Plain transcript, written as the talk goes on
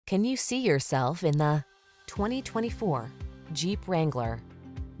Can you see yourself in the 2024 Jeep Wrangler?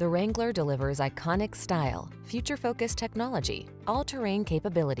 The Wrangler delivers iconic style, future-focused technology, all-terrain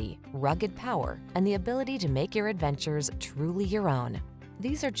capability, rugged power, and the ability to make your adventures truly your own.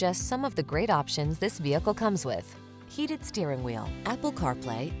 These are just some of the great options this vehicle comes with: heated steering wheel, Apple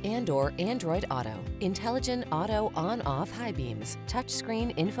CarPlay and/or Android Auto, intelligent auto on-off high beams,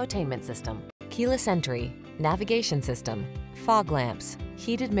 touchscreen infotainment system, keyless entry, navigation system, fog lamps,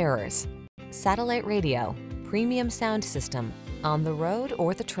 heated mirrors, satellite radio, premium sound system. On the road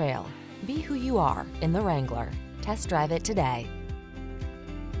or the trail, be who you are in the Wrangler. Test drive it today.